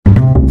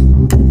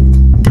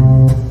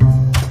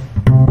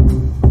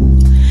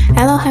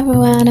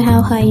everyone,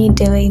 how are you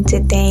doing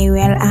today?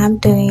 Well, I'm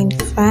doing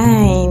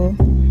fine.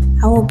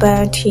 How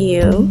about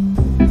you?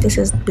 This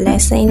is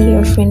Blessing,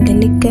 your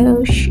friendly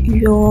coach,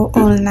 your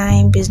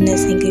online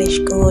business English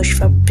coach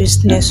for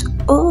business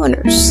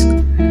owners.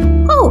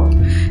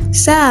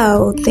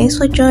 So thanks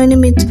for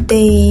joining me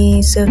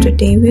today. So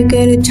today we're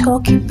going to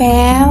talk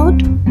about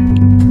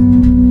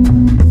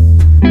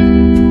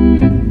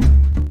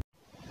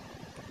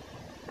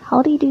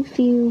how did you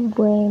feel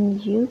when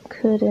you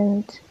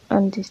couldn't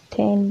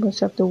understand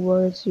most of the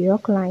words your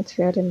client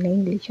said in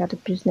English at a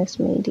business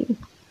meeting?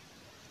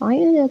 I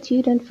know that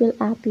you don't feel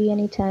happy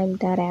anytime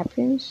that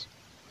happens.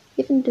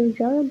 Even though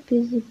you're a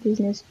busy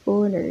business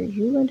owner,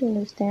 you won't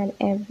understand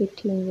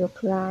everything your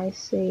clients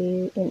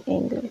say in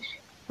English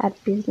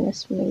at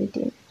business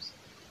meetings.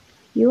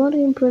 You want to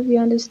improve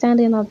your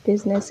understanding of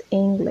business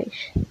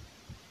English.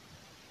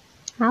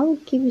 I will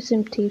give you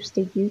some tips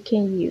that you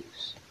can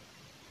use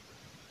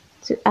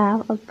to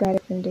have a better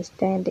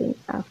understanding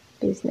of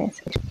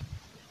business.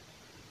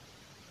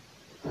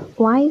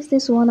 Why is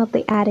this one of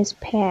the hardest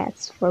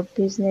paths for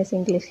business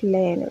English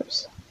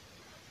learners?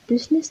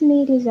 Business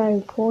meetings are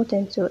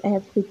important to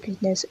every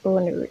business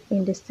owner.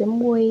 In the same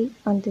way,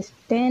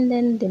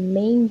 understanding the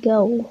main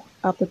goal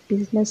of the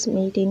business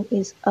meeting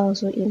is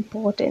also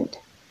important.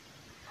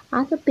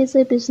 As a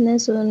busy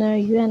business owner,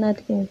 you are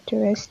not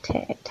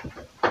interested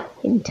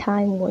in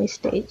time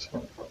wastage.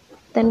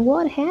 Then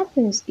what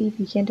happens if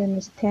you can't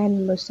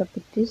understand most of the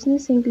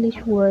business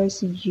English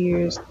words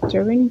used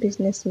during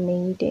business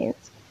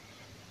meetings?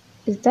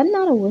 Is that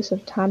not a waste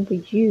of time for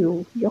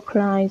you, your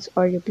clients,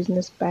 or your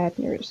business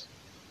partners?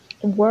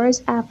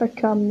 Words after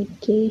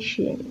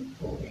communication.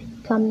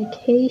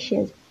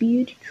 Communications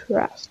build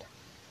trust.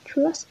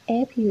 Trust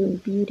helps you in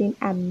building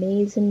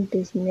amazing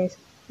business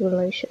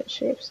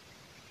relationships.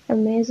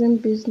 Amazing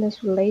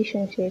business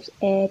relationships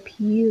help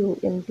you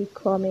in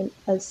becoming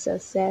a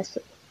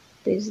successful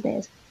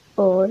business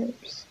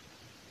owners.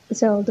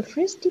 So the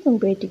first tip I'm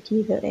going to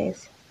give you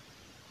is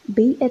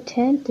be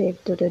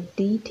attentive to the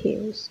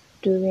details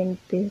during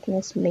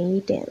business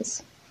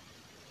meetings.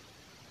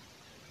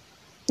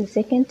 The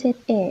second tip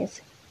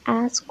is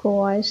ask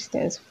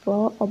questions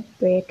for a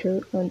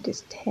better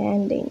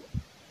understanding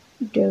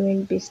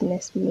during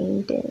business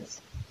meetings.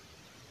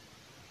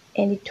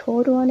 And the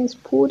third one is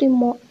put in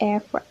more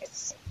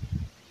efforts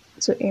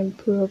to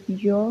improve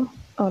your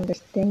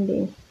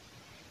understanding.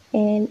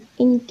 And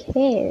in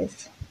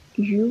case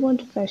you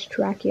want to fast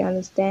track your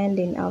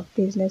understanding of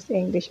business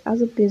English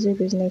as a busy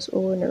business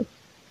owner,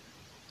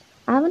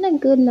 having a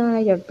good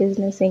knowledge of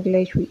business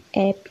English will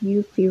help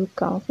you feel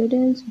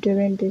confident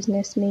during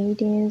business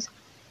meetings.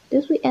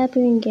 This will help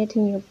you in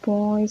getting your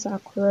points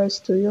across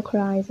to your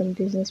clients and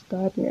business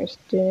partners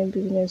during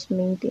business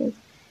meetings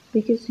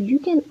because you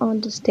can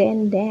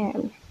understand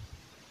them.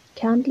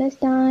 Countless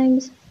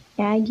times,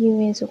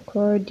 arguments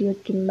occur due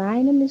to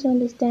minor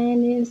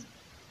misunderstandings,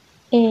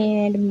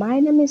 and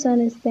minor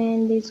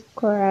misunderstandings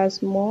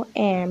cause more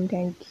harm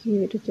than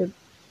good to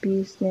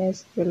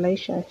business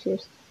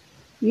relationships.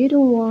 You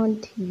don't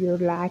want your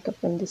lack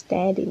of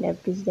understanding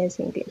of business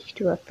English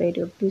to affect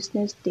your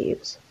business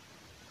deals.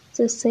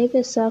 So save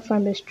yourself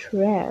from the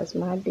stress,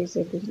 my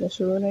busy business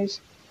owners,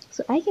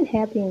 so I can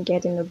help you in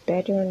getting a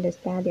better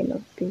understanding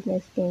of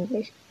business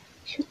English.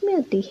 Shoot me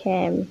a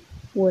DM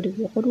with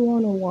Word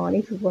 101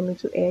 if you want me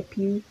to help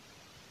you.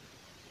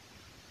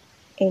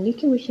 And you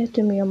can reach out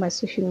to me on my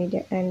social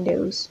media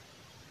handles.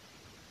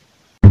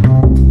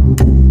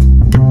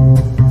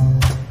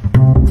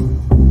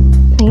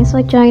 Thanks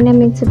for joining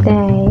me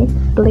today.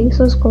 Please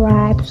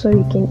subscribe so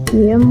you can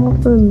hear more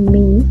from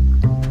me.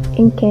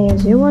 In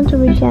case you want to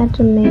reach out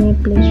to me,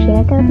 please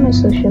check out my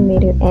social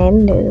media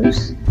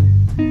handles.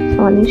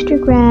 On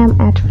Instagram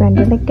at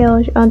Friendly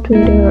Coach, on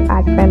Twitter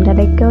at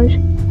Friendly Coach,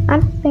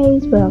 on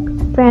Facebook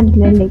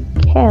Friendly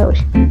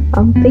Coach,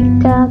 on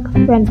TikTok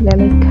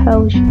Friendly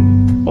Coach,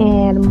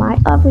 and my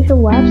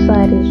official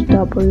website is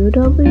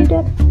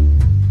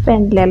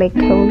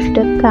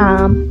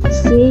www.friendlycoach.com.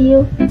 See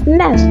you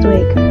next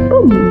week.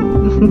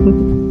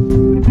 Boom.